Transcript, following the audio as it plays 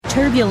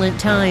Turbulent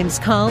times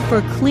call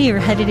for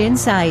clear-headed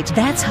insight.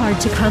 That's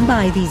hard to come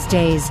by these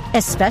days,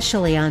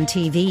 especially on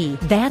TV.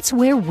 That's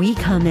where we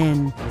come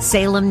in.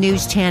 Salem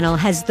News Channel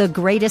has the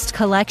greatest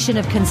collection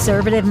of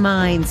conservative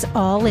minds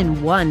all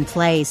in one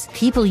place.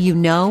 People you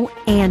know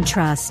and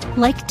trust,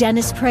 like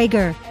Dennis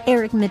Prager,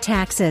 Eric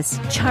Metaxas,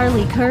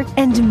 Charlie Kirk,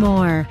 and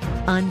more.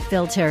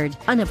 Unfiltered,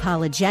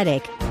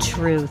 unapologetic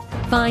truth.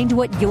 Find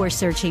what you're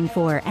searching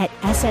for at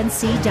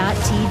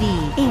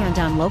snc.tv and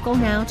on Local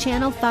Now,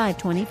 Channel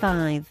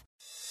 525.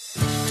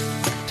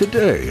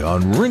 Today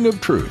on Ring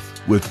of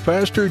Truth with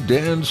Pastor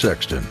Dan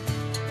Sexton.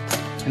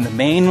 And the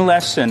main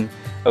lesson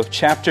of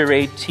chapter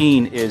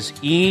 18 is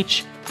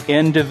each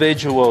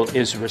individual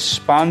is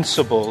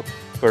responsible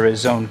for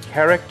his own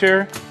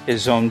character,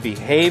 his own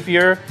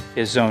behavior,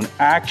 his own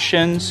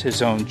actions,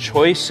 his own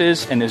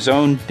choices, and his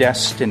own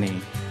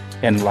destiny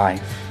in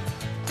life.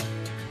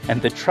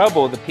 And the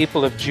trouble the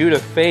people of Judah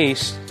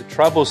faced, the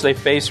troubles they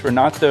faced were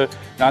not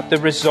the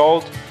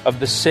result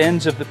of the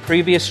sins of the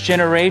previous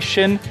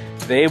generation.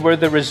 They were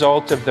the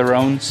result of their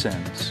own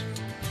sins,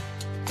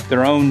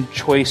 their own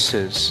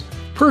choices.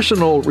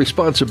 Personal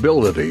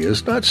responsibility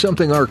is not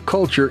something our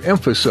culture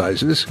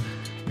emphasizes.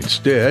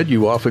 Instead,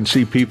 you often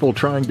see people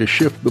trying to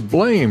shift the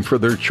blame for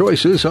their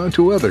choices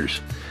onto others.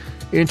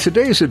 In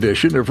today's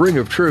edition of Ring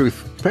of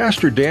Truth,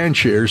 Pastor Dan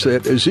shares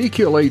that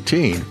Ezekiel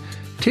 18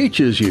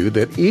 teaches you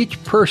that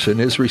each person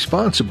is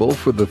responsible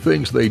for the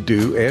things they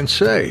do and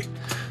say.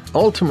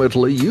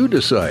 Ultimately, you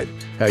decide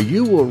how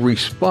you will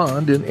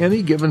respond in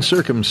any given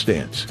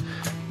circumstance.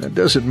 That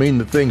doesn't mean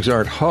that things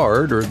aren't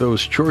hard or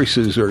those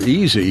choices are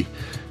easy,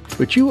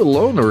 but you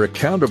alone are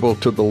accountable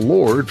to the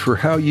Lord for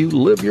how you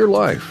live your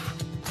life.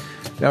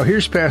 Now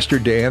here's Pastor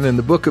Dan in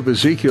the book of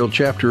Ezekiel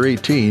chapter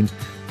 18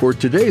 for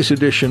today's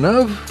edition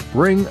of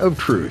Ring of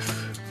Truth.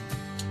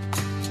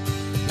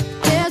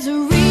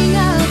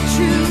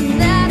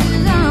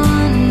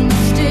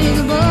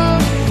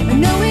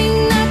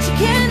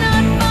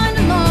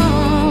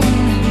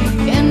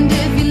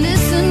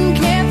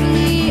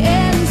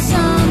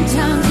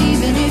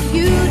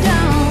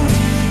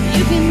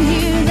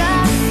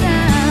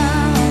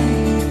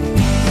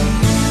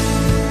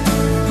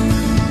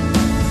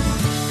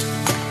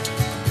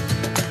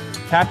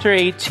 Chapter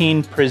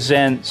 18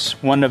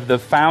 presents one of the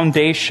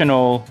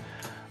foundational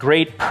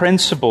great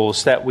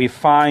principles that we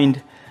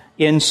find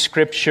in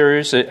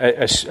Scriptures,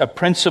 a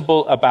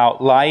principle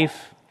about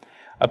life,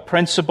 a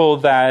principle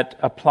that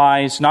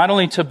applies not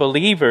only to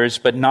believers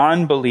but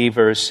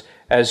non-believers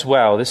as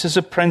well. This is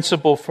a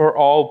principle for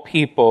all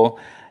people,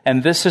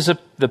 and this is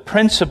the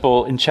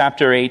principle in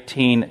chapter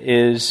 18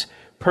 is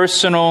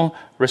personal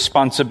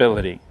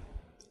responsibility.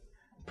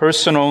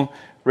 Personal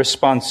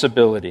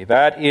responsibility.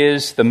 That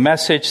is the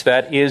message,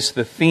 that is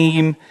the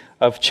theme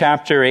of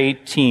chapter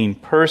 18,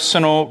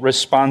 personal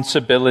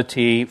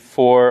responsibility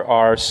for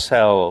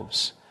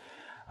ourselves.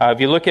 If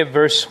you look at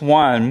verse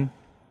 1,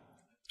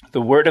 the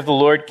word of the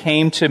Lord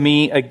came to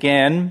me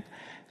again,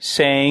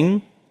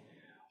 saying,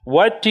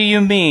 "What do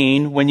you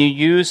mean when you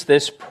use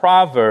this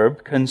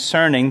proverb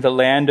concerning the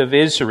land of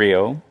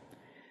Israel,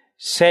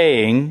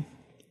 saying,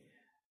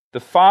 the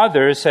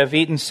fathers have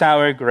eaten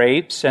sour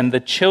grapes, and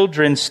the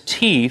children's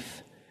teeth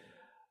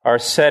are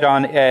set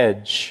on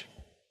edge?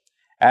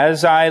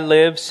 As I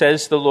live,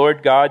 says the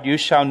Lord God, you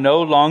shall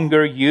no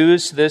longer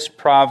use this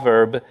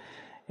proverb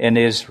in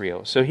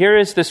Israel." So here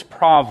is this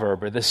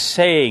proverb, or the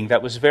saying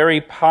that was very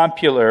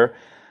popular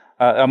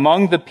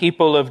among the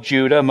people of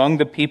Judah, among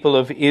the people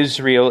of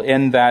Israel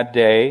in that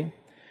day.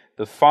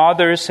 The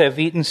fathers have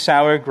eaten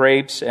sour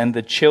grapes, and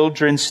the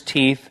children's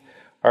teeth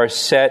are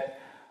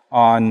set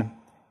on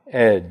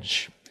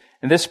edge.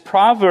 And this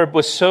proverb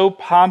was so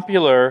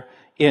popular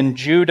in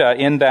Judah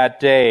in that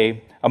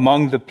day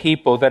among the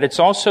people that it's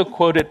also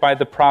quoted by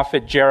the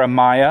prophet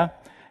Jeremiah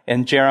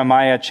in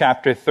Jeremiah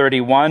chapter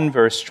 31,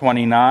 verse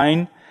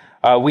 29.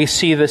 We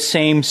see the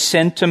same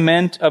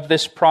sentiment of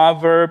this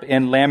proverb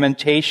in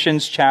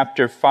Lamentations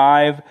chapter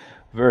 5,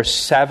 verse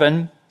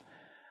 7.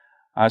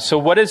 So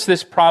what does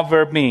this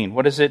proverb mean?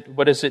 What does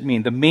it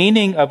mean? The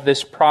meaning of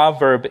this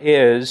proverb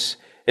is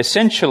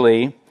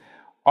essentially,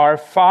 our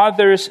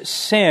fathers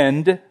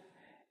sinned,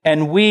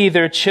 and we,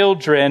 their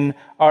children,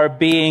 are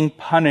being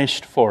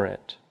punished for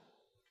it.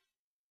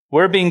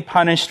 We're being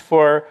punished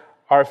for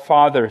our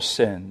father's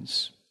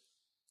sins.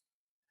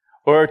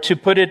 Or to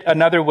put it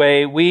another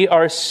way, we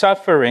are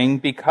suffering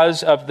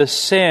because of the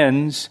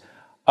sins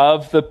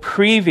of the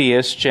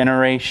previous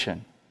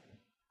generation.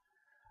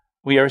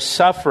 We are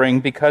suffering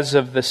because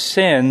of the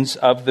sins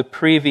of the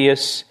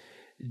previous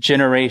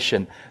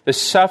generation. The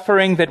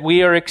suffering that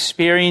we are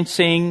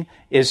experiencing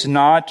is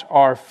not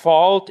our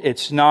fault.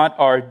 It's not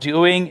our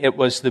doing. It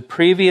was the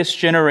previous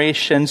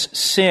generation's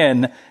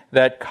sin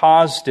that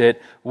caused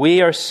it.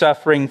 We are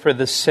suffering for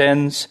the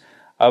sins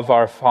of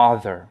our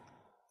father.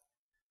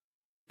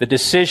 The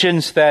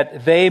decisions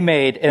that they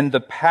made in the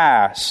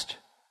past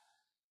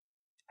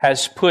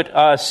has put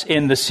us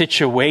in the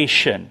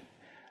situation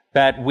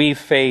that we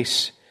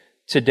face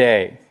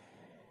today.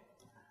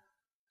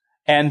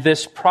 And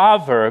this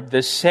proverb,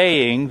 this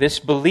saying, this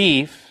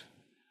belief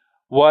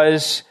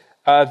was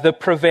the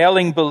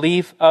prevailing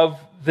belief of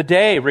the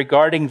day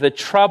regarding the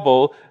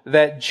trouble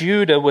that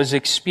Judah was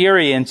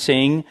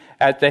experiencing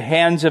at the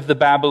hands of the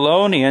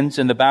Babylonians,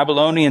 and the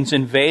Babylonians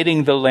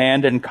invading the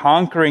land and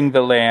conquering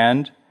the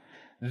land.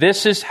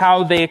 This is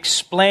how they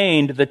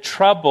explained the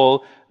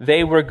trouble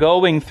they were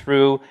going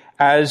through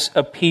as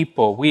a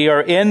people. We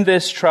are in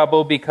this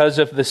trouble because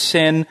of the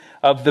sin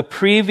of the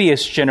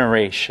previous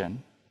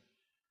generation.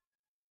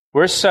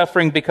 We're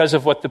suffering because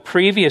of what the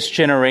previous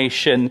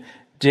generation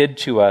did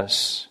to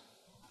us.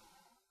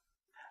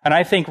 And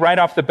I think right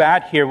off the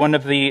bat here, one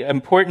of the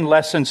important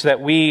lessons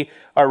that we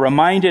are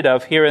reminded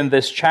of here in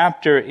this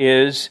chapter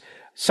is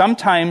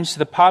sometimes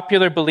the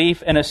popular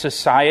belief in a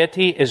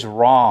society is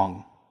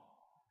wrong.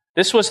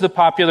 This was the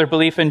popular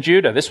belief in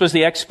Judah. This was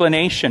the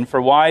explanation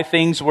for why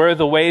things were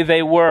the way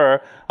they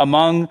were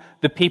among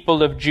the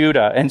people of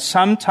Judah. And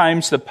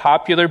sometimes the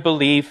popular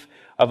belief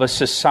of a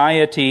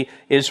society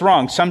is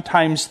wrong.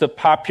 Sometimes the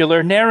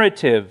popular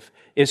narrative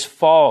is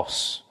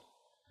false.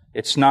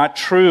 It's not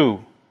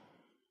true.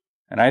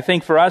 And I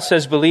think for us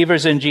as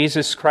believers in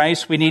Jesus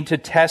Christ, we need to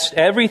test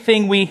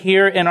everything we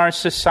hear in our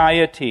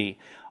society,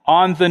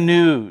 on the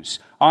news,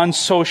 on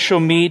social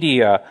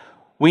media.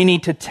 We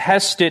need to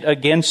test it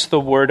against the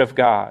Word of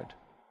God.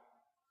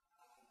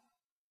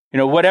 You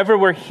know, whatever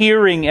we're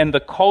hearing in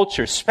the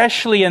culture,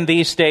 especially in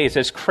these days,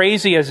 as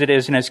crazy as it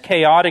is and as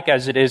chaotic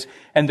as it is,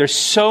 and there's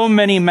so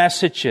many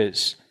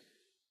messages,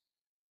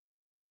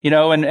 you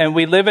know, and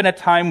we live in a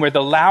time where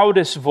the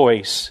loudest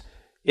voice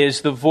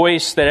is the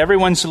voice that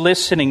everyone's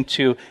listening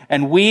to.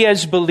 And we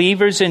as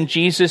believers in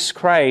Jesus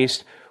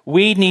Christ,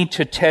 we need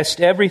to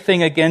test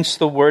everything against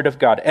the Word of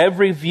God,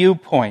 every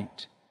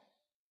viewpoint.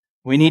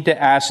 We need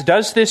to ask,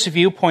 does this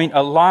viewpoint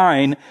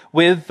align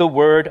with the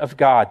Word of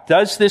God?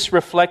 Does this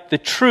reflect the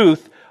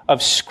truth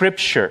of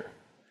Scripture?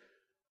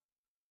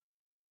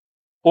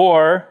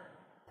 Or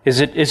is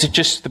it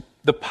just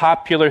the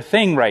popular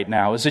thing right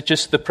now? Is it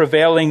just the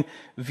prevailing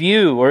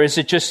view? Or is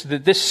it just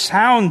that this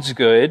sounds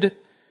good?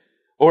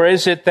 Or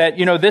is it that,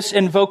 you know, this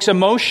invokes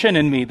emotion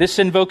in me, this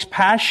invokes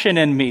passion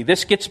in me,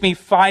 this gets me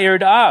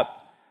fired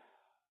up?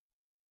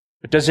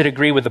 But does it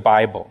agree with the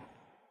Bible?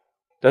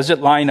 Does it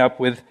line up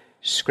with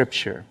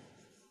Scripture?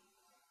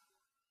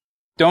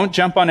 Don't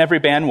jump on every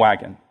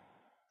bandwagon.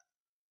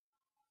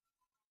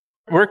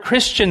 We're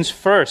Christians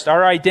first.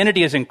 Our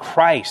identity is in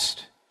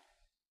Christ.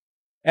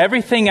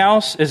 Everything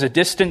else is a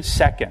distant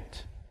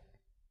second.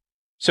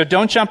 So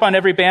don't jump on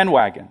every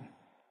bandwagon.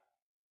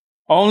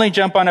 Only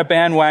jump on a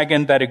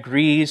bandwagon that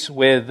agrees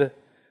with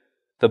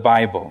the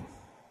Bible.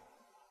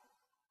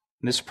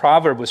 This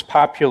proverb was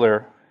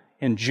popular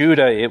in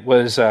Judah. It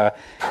was a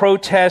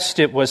protest.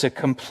 It was a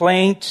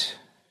complaint.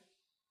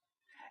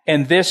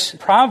 And this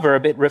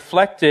proverb, it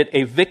reflected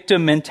a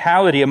victim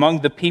mentality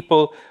among the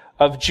people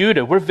of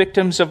Judah. We're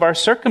victims of our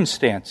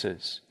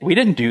circumstances. We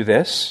didn't do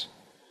this.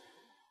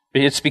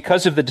 It's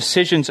because of the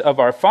decisions of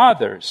our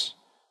fathers,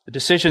 the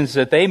decisions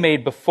that they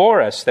made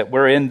before us, that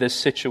we're in this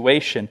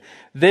situation.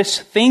 This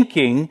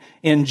thinking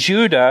in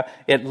Judah,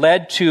 it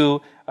led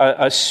to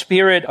a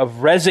spirit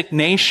of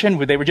resignation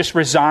where they were just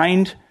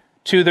resigned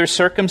to their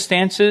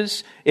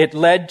circumstances. It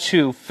led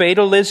to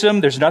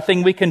fatalism. There's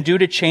nothing we can do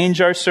to change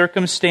our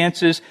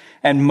circumstances.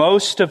 And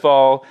most of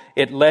all,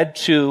 it led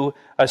to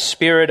a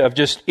spirit of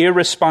just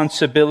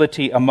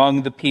irresponsibility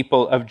among the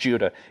people of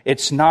Judah.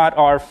 It's not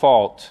our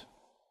fault.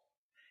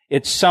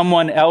 It's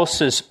someone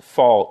else's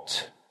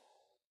fault.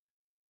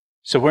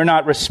 So we're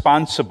not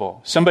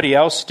responsible. Somebody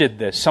else did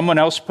this. Someone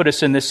else put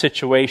us in this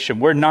situation.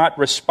 We're not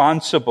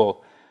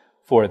responsible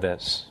for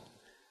this.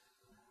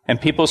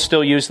 And people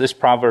still use this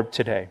proverb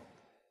today.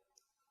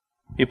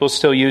 People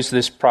still use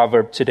this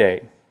proverb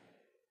today,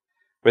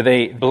 where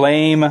they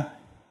blame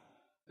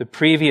the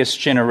previous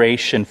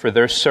generation for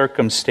their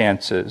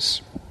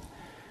circumstances.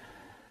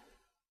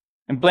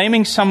 And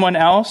blaming someone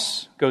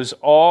else goes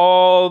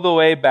all the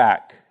way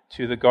back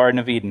to the Garden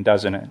of Eden,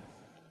 doesn't it?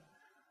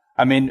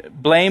 I mean,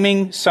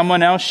 blaming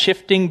someone else,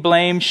 shifting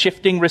blame,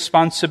 shifting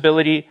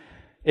responsibility,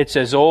 it's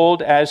as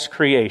old as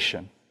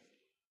creation.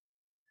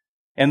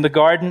 In the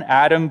garden,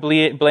 Adam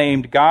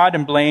blamed God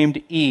and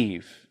blamed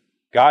Eve.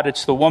 God,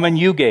 it's the woman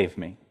you gave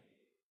me.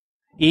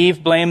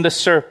 Eve blamed the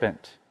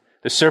serpent.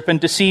 The serpent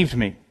deceived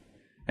me,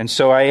 and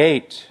so I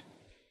ate.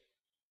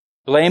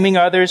 Blaming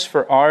others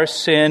for our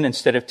sin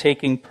instead of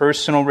taking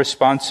personal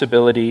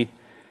responsibility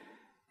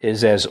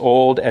is as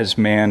old as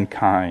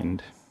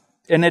mankind.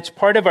 And it's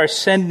part of our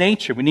sin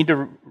nature. We need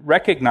to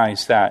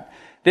recognize that.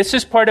 This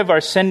is part of our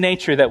sin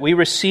nature that we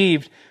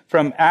received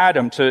from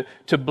Adam,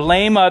 to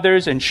blame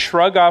others and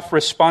shrug off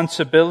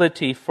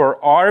responsibility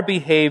for our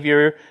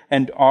behavior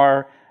and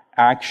our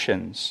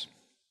actions.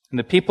 And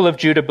the people of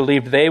Judah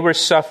believed they were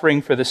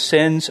suffering for the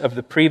sins of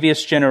the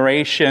previous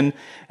generation,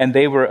 and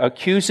they were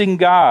accusing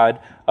God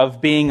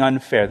of being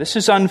unfair. This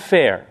is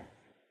unfair.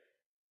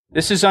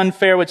 This is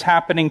unfair what's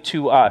happening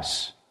to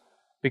us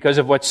because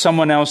of what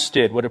someone else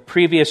did, what a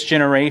previous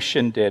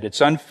generation did.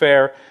 It's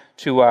unfair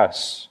to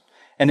us.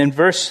 And in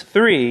verse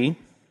 3,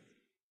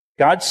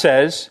 God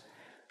says,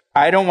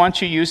 I don't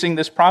want you using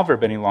this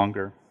proverb any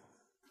longer.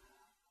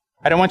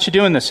 I don't want you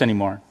doing this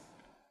anymore.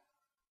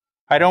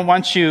 I don't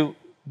want you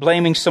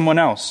blaming someone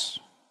else.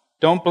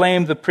 Don't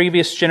blame the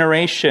previous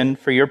generation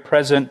for your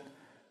present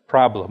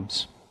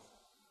problems.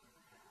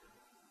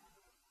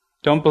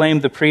 Don't blame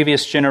the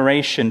previous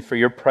generation for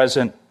your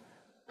present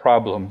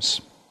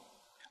problems.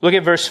 Look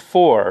at verse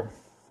 4.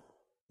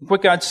 Look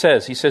what God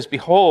says. He says,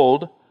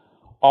 "Behold,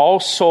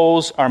 all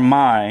souls are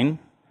mine.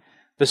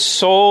 The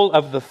soul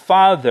of the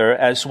Father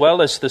as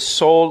well as the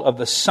soul of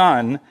the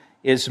Son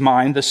is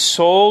mine. The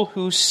soul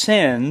who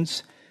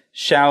sins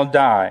shall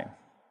die."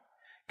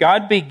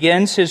 God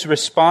begins his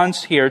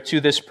response here to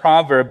this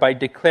proverb by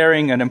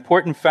declaring an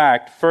important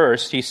fact.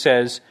 First, he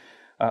says,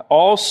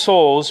 all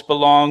souls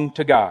belong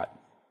to God.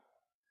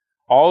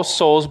 All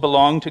souls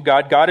belong to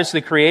God. God is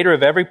the creator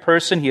of every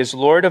person. He is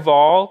Lord of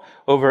all,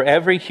 over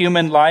every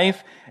human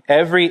life.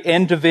 Every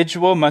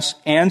individual must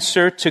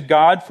answer to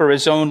God for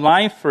his own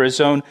life, for his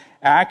own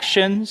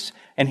actions.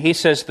 And he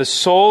says, the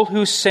soul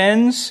who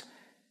sins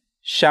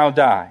shall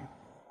die.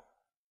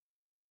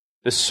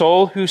 The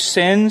soul who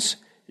sins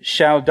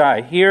shall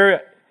die.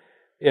 Here,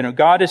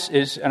 God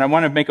is, and I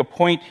want to make a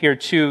point here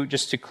too,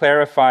 just to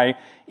clarify,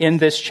 in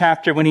this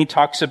chapter when he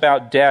talks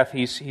about death,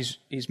 he's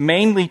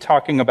mainly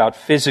talking about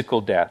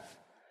physical death.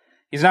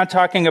 He's not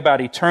talking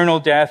about eternal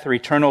death or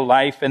eternal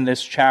life in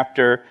this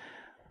chapter.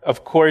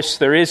 Of course,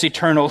 there is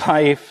eternal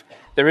life.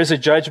 There is a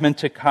judgment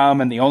to come,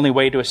 and the only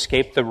way to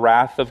escape the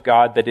wrath of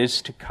God that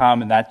is to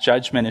come, and that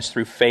judgment is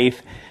through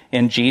faith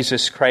in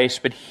Jesus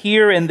Christ. But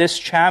here in this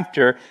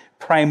chapter,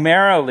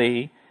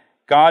 primarily,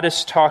 God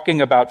is talking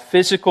about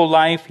physical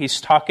life. He's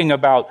talking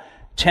about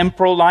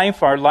temporal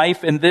life, our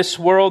life in this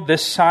world,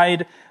 this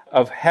side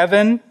of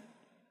heaven.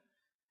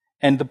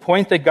 And the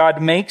point that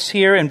God makes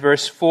here in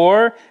verse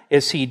 4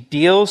 is he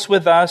deals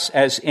with us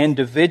as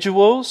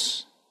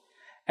individuals,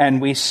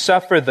 and we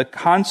suffer the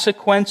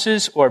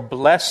consequences or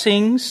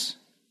blessings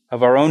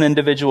of our own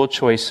individual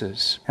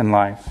choices in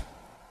life.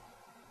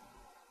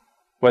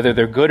 Whether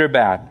they're good or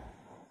bad,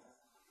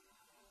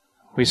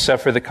 we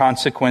suffer the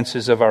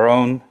consequences of our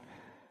own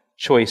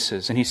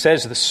choices. And he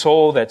says the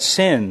soul that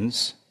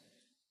sins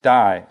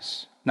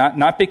dies.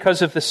 Not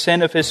because of the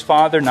sin of his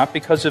father, not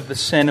because of the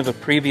sin of a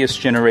previous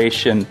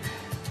generation,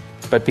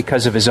 but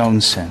because of his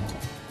own sin.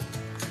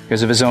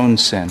 Because of his own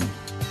sin.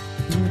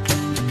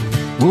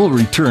 We'll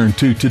return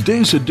to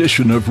today's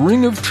edition of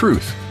Ring of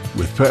Truth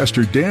with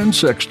Pastor Dan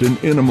Sexton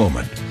in a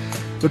moment.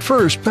 But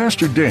first,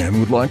 Pastor Dan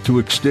would like to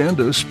extend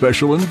a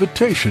special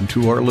invitation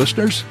to our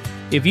listeners.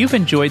 If you've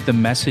enjoyed the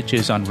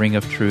messages on Ring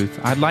of Truth,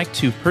 I'd like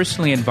to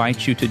personally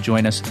invite you to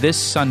join us this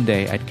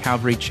Sunday at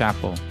Calvary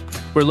Chapel.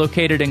 We're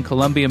located in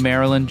Columbia,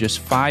 Maryland, just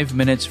 5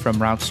 minutes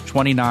from routes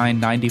 29,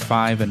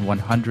 95, and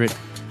 100.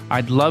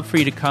 I'd love for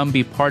you to come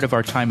be part of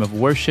our time of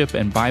worship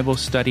and Bible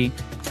study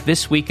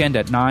this weekend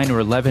at 9 or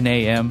 11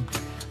 a.m.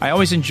 I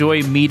always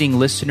enjoy meeting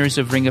listeners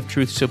of Ring of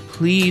Truth, so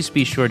please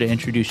be sure to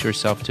introduce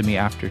yourself to me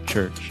after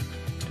church.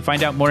 To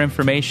find out more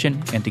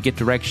information and to get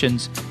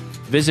directions,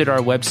 visit our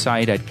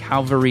website at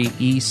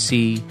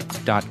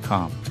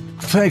calvaryec.com.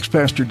 Thanks,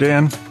 Pastor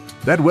Dan.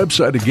 That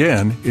website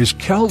again is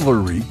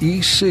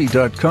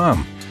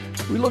calvaryec.com.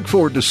 We look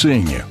forward to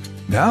seeing you.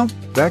 Now,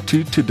 back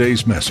to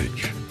today's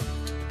message.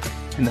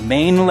 And the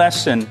main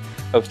lesson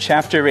of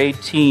chapter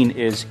 18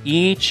 is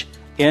each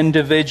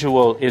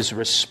individual is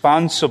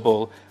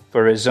responsible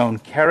for his own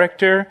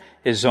character,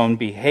 his own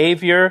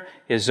behavior,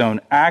 his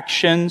own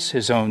actions,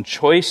 his own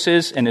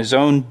choices, and his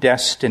own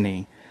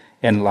destiny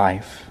in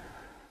life.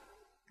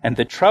 And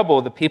the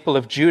trouble the people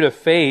of Judah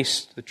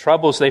faced, the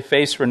troubles they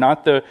faced were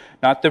not the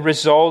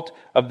result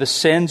of the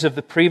sins of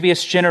the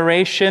previous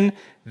generation.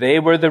 They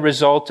were the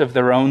result of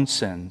their own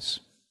sins,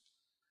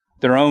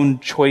 their own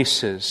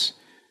choices.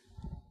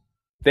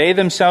 They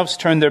themselves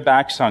turned their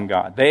backs on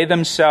God. They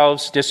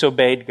themselves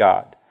disobeyed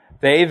God.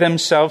 They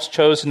themselves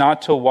chose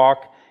not to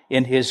walk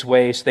in his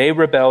ways. They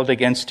rebelled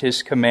against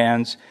his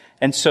commands,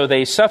 and so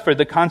they suffered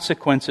the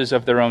consequences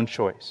of their own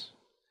choice.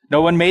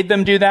 No one made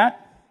them do that.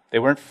 They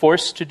weren't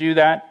forced to do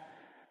that.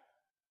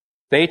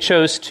 They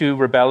chose to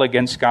rebel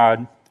against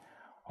God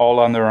all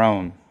on their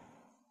own.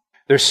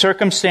 Their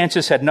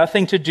circumstances had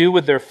nothing to do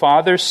with their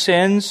father's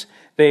sins.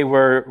 They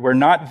were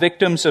not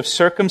victims of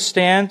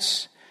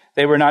circumstance.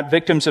 They were not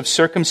victims of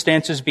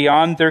circumstances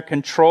beyond their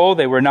control.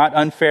 They were not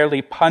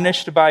unfairly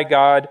punished by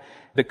God.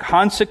 The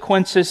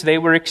consequences they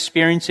were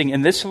experiencing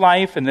in this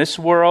life, in this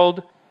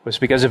world, was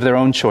because of their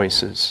own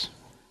choices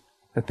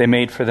that they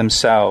made for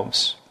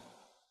themselves.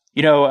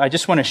 You know, I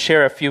just want to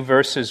share a few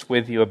verses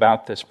with you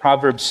about this.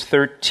 Proverbs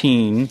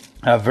 13,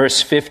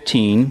 verse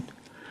 15.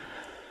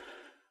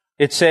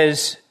 It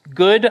says,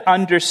 "Good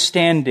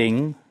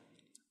understanding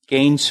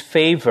gains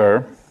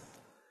favor,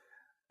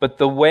 but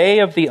the way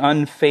of the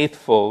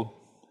unfaithful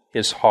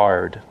is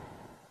hard."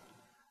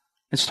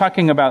 It's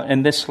talking about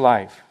in this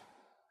life.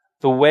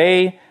 The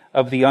way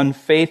of the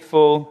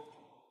unfaithful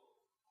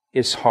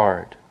is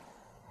hard.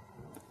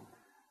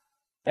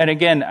 And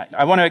again,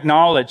 I want to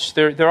acknowledge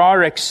there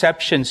are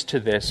exceptions to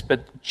this,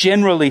 but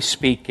generally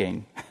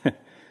speaking,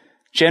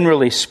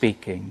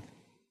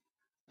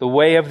 the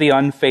way of the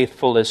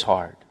unfaithful is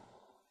hard.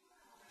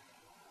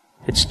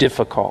 It's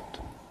difficult.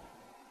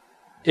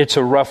 It's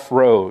a rough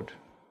road.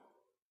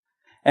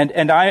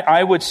 And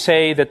I would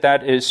say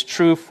that is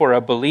true for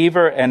a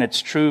believer, and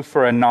it's true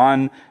for a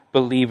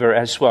non-believer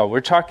as well.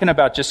 We're talking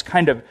about just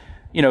kind of,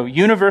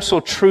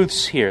 universal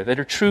truths here that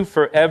are true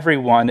for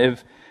everyone.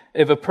 If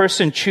a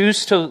person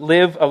chooses to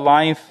live a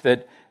life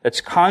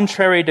that's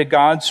contrary to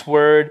God's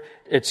word,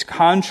 it's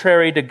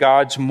contrary to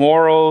God's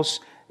morals,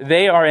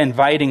 they are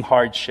inviting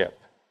hardship.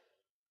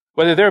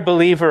 Whether they're a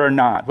believer or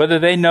not, whether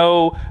they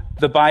know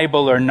the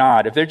Bible or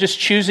not, if they're just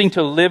choosing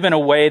to live in a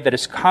way that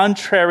is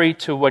contrary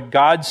to what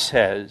God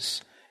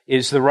says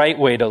is the right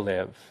way to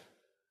live,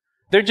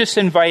 they're just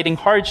inviting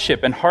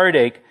hardship and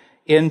heartache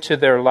into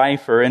their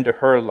life or into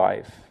her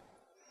life.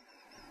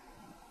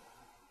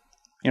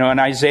 In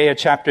Isaiah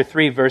chapter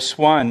 3, verse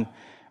 1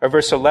 or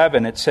verse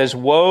 11, it says,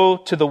 "Woe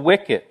to the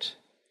wicked!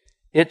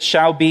 It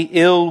shall be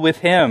ill with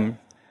him,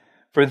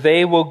 for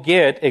they will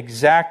get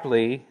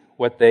exactly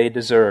what they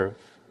deserve."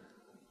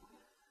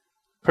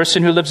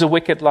 Person who lives a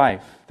wicked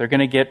life, they're going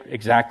to get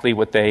exactly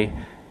what they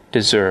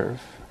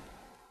deserve.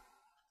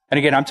 And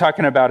again, I'm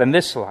talking about in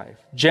this life.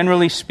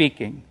 Generally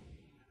speaking,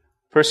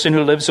 person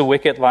who lives a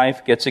wicked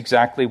life gets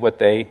exactly what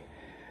they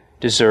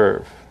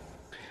deserve.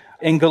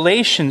 In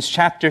Galatians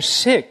chapter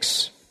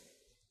 6,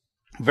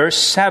 verse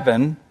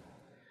 7,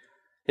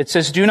 it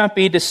says, "Do not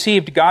be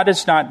deceived, God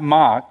is not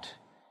mocked.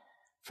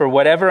 For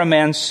whatever a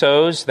man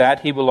sows, that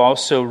he will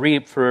also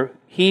reap. For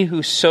he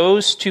who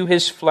sows to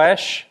his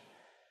flesh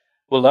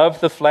will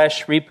of the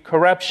flesh reap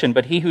corruption,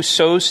 but he who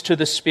sows to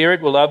the Spirit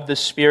will of the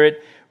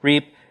Spirit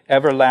reap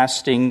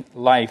everlasting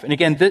life." And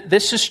again,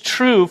 this is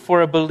true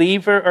for a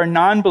believer or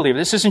non-believer.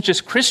 This isn't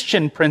just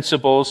Christian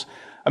principles.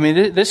 I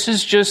mean, this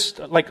is just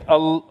like a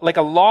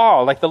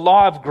law, like the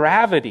law of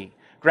gravity.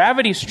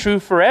 Gravity is true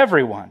for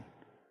everyone.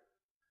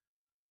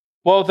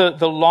 Well,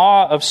 the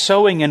law of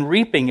sowing and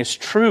reaping is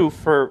true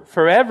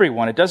for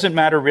everyone. It doesn't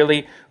matter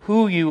really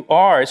who you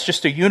are. It's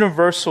just a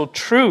universal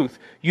truth.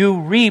 You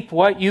reap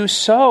what you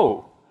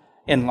sow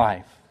in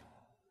life.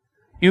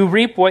 You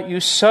reap what you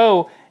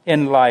sow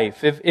in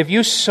life. If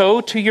you sow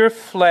to your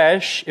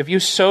flesh, if you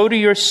sow to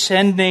your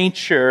sin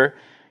nature,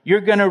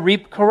 you're going to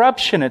reap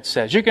corruption, it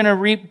says. You're going to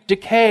reap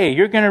decay.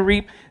 You're going to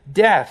reap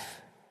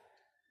death.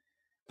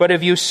 But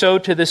if you sow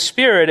to the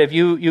Spirit, if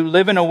you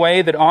live in a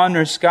way that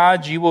honors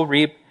God, you will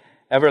reap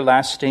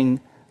everlasting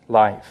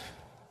life.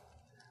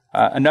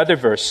 Another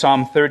verse,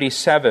 Psalm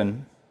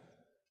 37,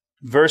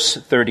 verse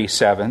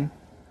 37.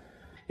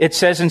 It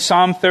says in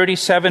Psalm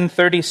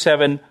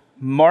 37:37,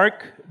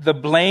 "Mark the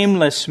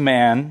blameless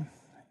man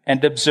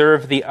and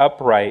observe the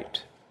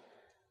upright,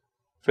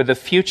 for the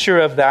future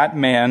of that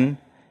man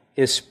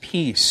is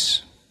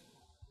peace."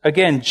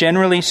 Again,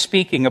 generally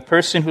speaking, a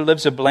person who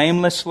lives a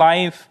blameless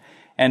life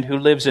and who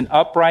lives an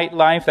upright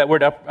life, that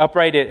word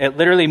upright, it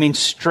literally means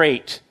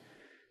straight.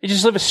 They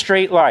just live a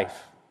straight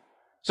life.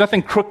 There's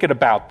nothing crooked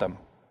about them.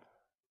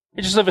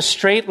 They just live a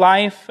straight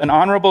life, an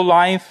honorable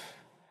life.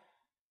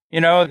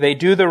 They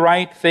do the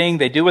right thing.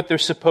 They do what they're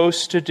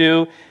supposed to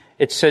do.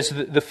 It says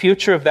the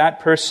future of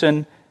that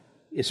person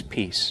is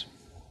peace.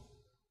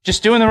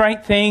 Just doing the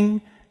right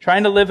thing,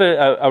 trying to live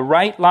a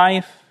right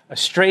life, a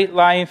straight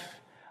life,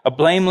 a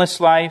blameless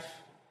life.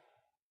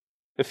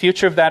 The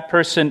future of that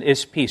person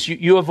is peace.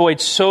 You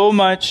avoid so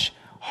much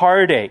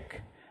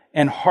heartache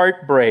and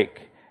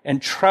heartbreak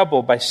and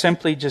trouble by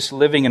simply just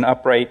living an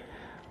upright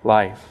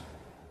life,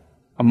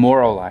 a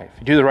moral life.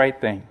 You do the right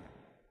thing.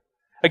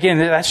 Again,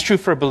 that's true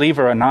for a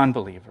believer or a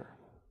non-believer.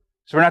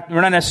 So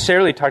we're not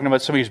necessarily talking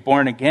about somebody who's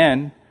born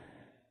again.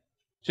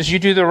 Just you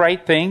do the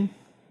right thing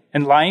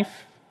in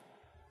life.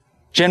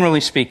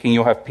 Generally speaking,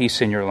 you'll have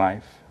peace in your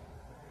life.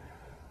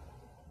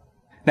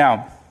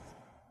 Now,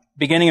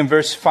 beginning in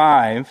verse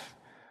 5,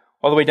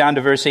 all the way down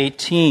to verse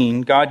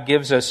 18, God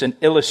gives us an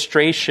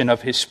illustration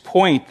of his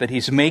point that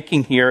he's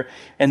making here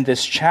in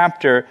this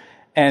chapter.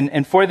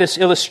 And for this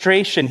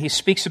illustration, he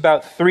speaks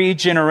about 3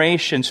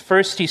 generations.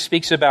 First, he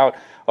speaks about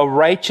a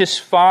righteous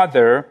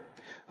father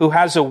who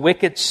has a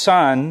wicked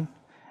son,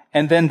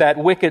 and then that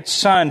wicked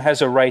son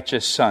has a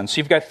righteous son. So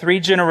you've got 3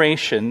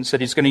 generations that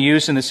he's going to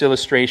use in this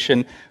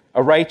illustration: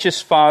 a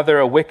righteous father,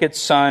 a wicked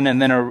son,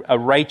 and then a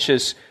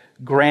righteous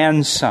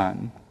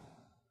grandson.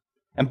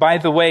 And by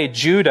the way,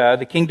 Judah,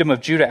 the kingdom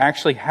of Judah,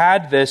 actually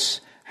had this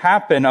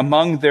happen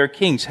among their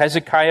kings.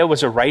 Hezekiah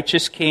was a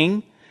righteous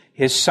king.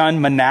 His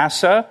son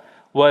Manasseh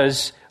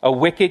was a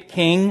wicked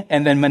king.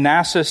 And then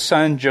Manasseh's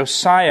son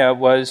Josiah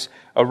was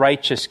a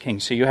righteous king.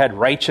 So you had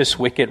righteous,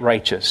 wicked,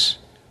 righteous.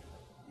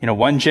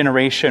 One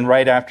generation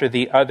right after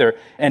the other.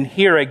 And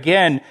here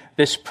again,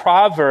 this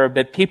proverb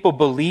that people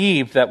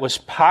believed that was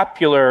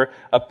popular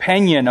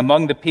opinion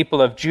among the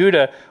people of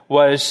Judah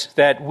was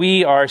that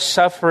we are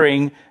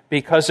suffering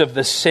because of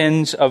the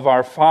sins of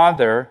our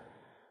father.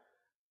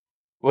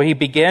 Well, he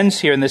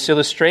begins here in this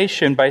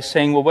illustration by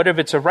saying, well, what if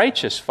it's a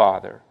righteous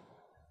father?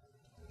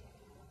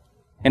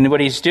 And what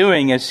he's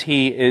doing is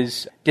he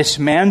is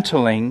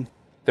dismantling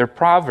their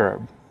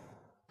proverb.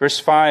 Verse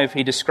 5,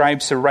 he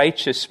describes the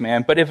righteous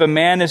man. But if a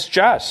man is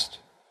just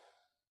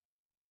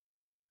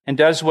and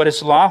does what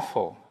is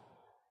lawful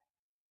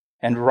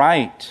and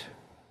right.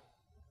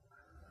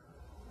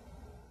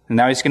 And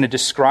now he's going to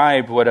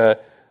describe what a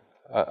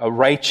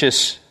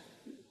righteous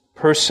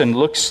person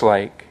looks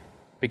like,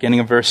 beginning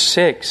of verse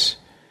 6.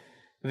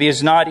 If he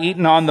has not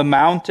eaten on the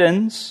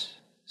mountains,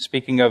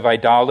 speaking of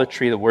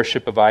idolatry, the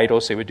worship of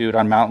idols, they would do it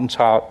on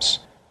mountaintops,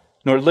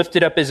 nor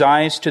lifted up his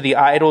eyes to the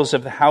idols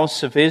of the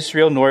house of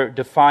Israel, nor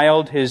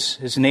defiled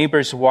his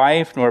neighbor's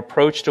wife, nor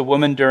approached a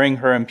woman during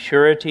her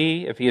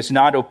impurity, if he has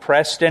not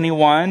oppressed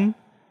anyone,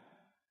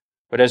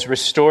 but has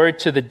restored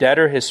to the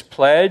debtor his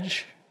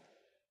pledge,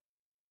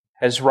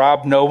 has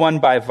robbed no one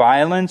by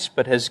violence,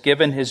 but has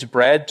given his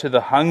bread to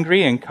the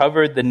hungry and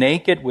covered the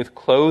naked with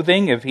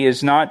clothing, if he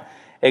has not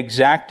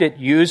exacted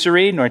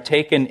usury, nor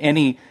taken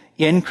any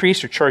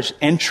increase or charged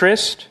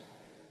interest,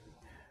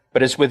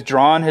 but has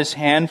withdrawn his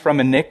hand from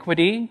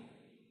iniquity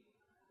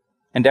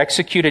and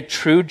executed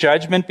true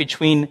judgment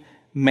between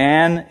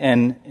man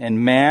and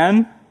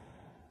man,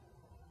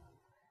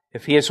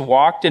 if he has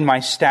walked in my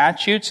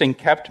statutes and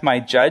kept my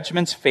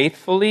judgments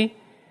faithfully,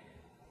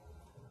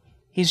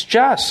 he's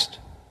just.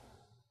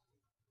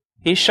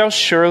 He shall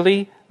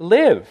surely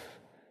live,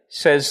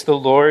 says the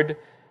Lord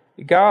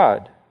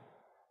God.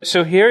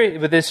 So here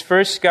with this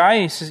first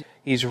guy, he says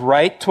he's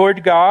right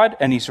toward God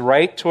and he's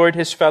right toward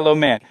his fellow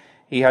man.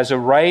 He has a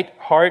right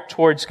heart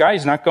towards God.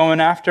 He's not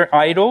going after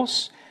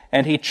idols.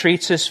 And he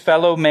treats his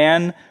fellow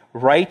man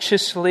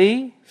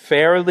righteously,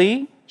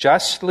 fairly,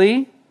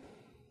 justly.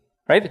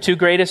 Right? The two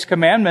greatest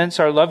commandments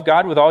are love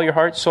God with all your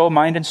heart, soul,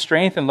 mind, and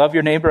strength, and love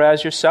your neighbor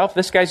as yourself.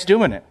 This guy's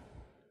doing it.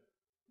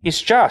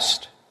 He's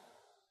just.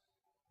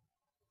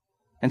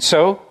 And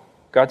so,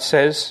 God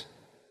says,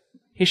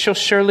 he shall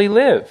surely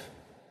live.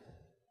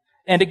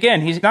 And again,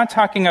 he's not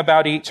talking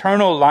about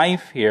eternal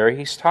life here.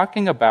 He's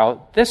talking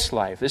about this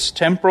life, this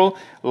temporal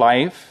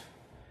life.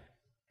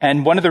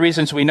 And one of the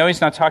reasons we know he's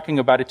not talking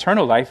about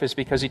eternal life is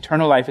because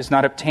eternal life is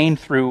not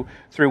obtained through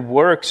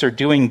works or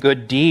doing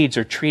good deeds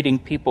or treating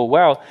people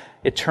well.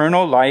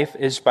 Eternal life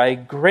is by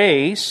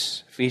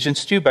grace.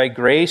 Ephesians 2, by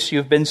grace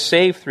you've been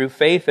saved through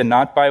faith and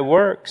not by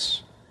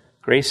works.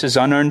 Grace is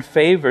unearned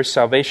favor.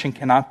 Salvation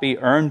cannot be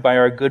earned by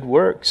our good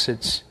works.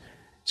 It's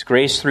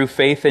grace through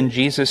faith in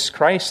Jesus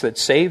Christ that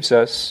saves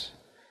us.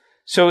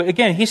 So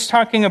again, he's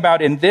talking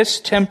about in this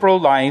temporal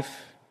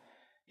life,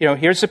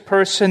 here's a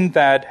person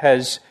that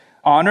has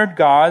honored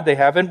God. They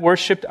haven't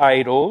worshipped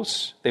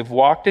idols. They've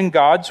walked in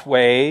God's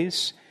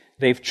ways.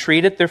 They've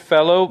treated their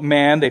fellow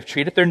man. They've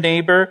treated their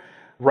neighbor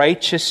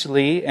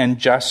righteously and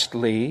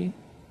justly.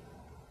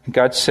 And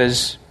God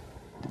says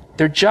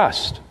they're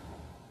just.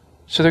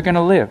 So they're going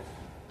to live.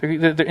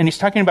 And he's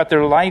talking about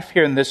their life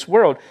here in this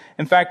world.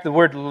 In fact, the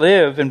word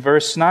live in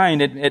verse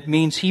 9, it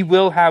means he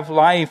will have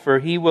life or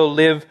he will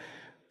live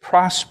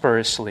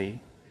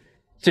prosperously.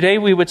 Today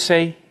we would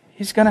say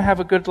he's going to have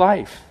a good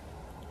life.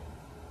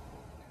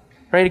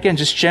 Right? Again,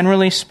 just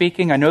generally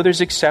speaking, I know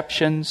there's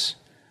exceptions,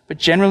 but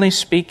generally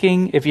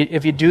speaking, if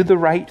you do the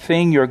right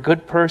thing, you're a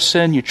good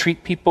person, you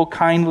treat people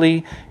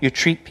kindly, you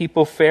treat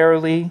people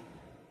fairly,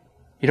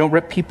 you don't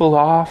rip people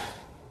off,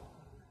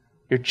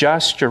 you're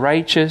just, you're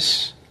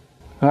righteous,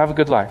 you'll have a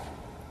good life.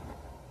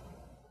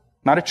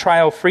 Not a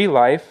trial-free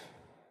life,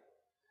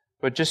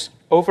 but just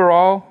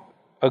overall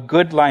a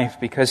good life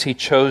because he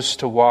chose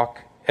to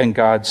walk in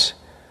God's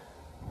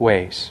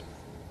ways.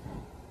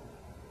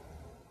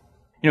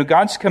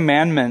 God's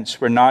commandments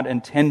were not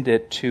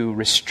intended to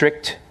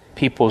restrict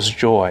people's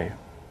joy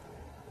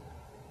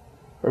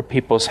or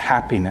people's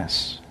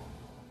happiness.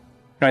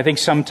 I think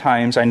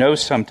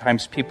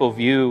sometimes people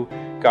view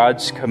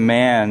God's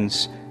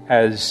commands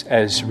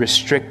as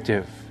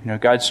restrictive.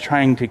 God's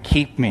trying to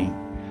keep me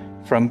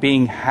from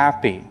being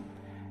happy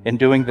and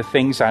doing the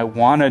things I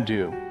want to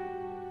do.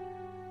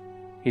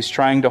 He's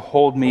trying to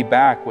hold me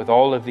back with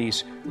all of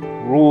these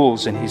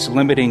rules, and he's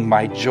limiting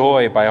my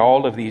joy by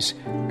all of these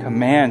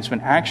commands,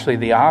 when actually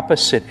the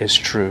opposite is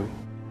true.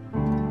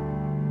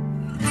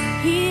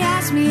 He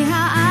asked me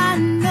how I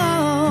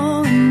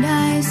know, and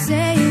I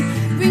say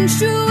it rings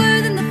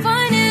truer than the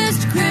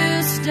finest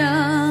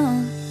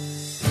crystal.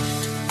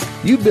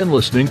 You've been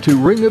listening to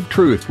Ring of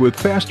Truth with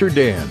Pastor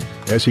Dan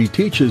as he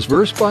teaches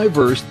verse by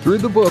verse through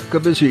the book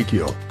of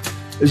Ezekiel.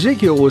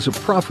 Ezekiel was a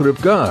prophet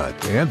of God,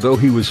 and though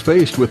he was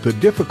faced with the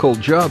difficult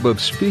job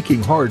of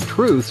speaking hard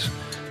truths,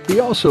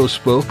 he also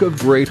spoke of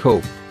great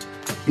hope.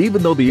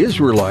 Even though the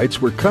Israelites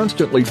were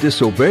constantly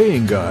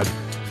disobeying God,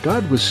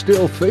 God was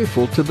still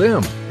faithful to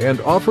them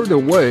and offered a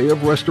way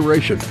of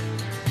restoration.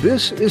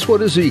 This is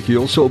what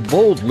Ezekiel so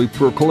boldly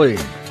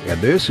proclaimed, and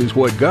this is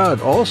what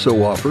God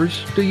also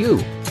offers to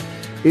you.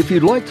 If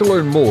you'd like to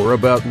learn more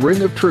about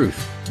Ring of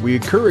Truth, we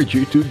encourage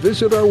you to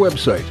visit our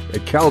website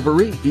at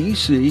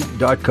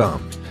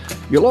calvaryec.com.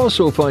 You'll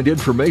also find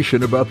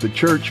information about the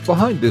church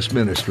behind this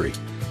ministry,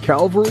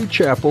 Calvary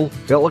Chapel,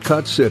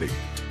 Ellicott City.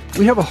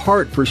 We have a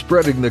heart for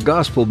spreading the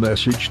gospel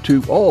message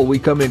to all we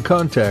come in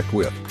contact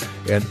with,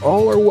 and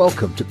all are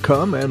welcome to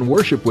come and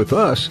worship with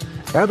us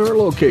at our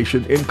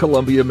location in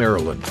Columbia,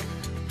 Maryland.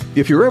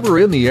 If you're ever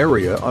in the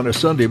area on a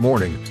Sunday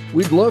morning,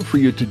 we'd love for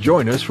you to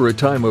join us for a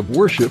time of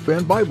worship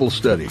and Bible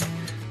study.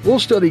 We'll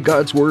study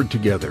God's Word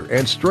together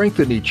and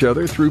strengthen each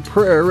other through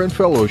prayer and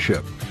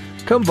fellowship.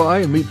 Come by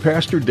and meet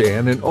Pastor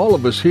Dan and all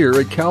of us here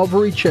at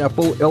Calvary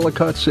Chapel,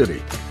 Ellicott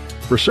City.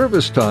 For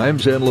service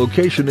times and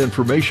location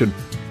information,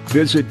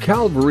 visit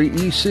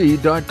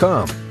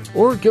calvaryec.com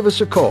or give us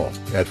a call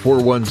at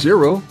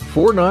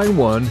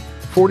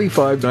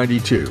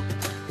 410-491-4592.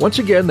 Once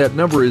again, that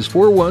number is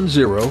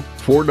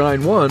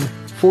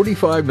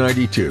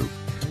 410-491-4592.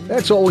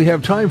 That's all we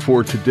have time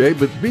for today,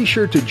 but be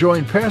sure to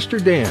join Pastor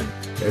Dan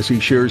as he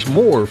shares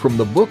more from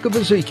the book of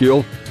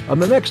Ezekiel on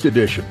the next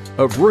edition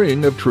of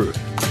Ring of Truth.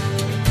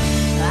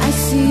 I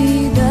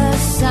see the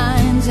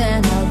signs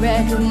and I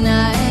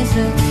recognize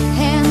the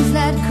hands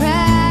that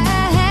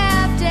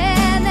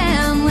crafted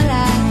them. Well,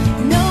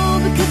 I know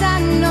because I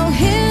know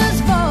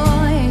His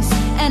voice,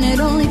 and it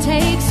only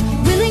takes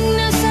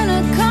willingness and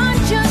a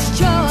conscious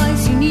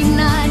choice. You need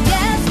not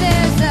guess,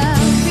 there's a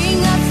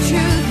ring of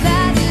truth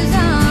that is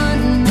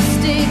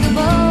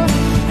unmistakable,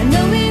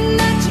 knowing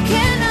that you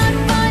cannot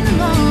find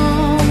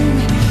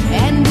alone.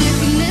 And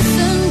if you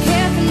listen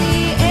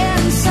carefully,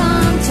 and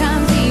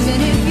sometimes even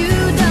if you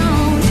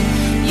don't,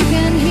 you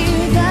can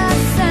hear the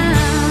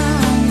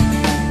sound.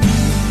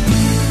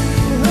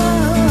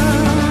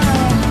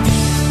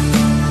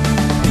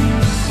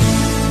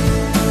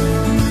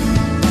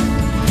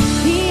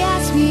 He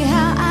asked me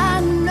how I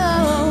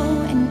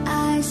know, and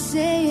I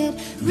say it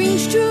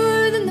rings true.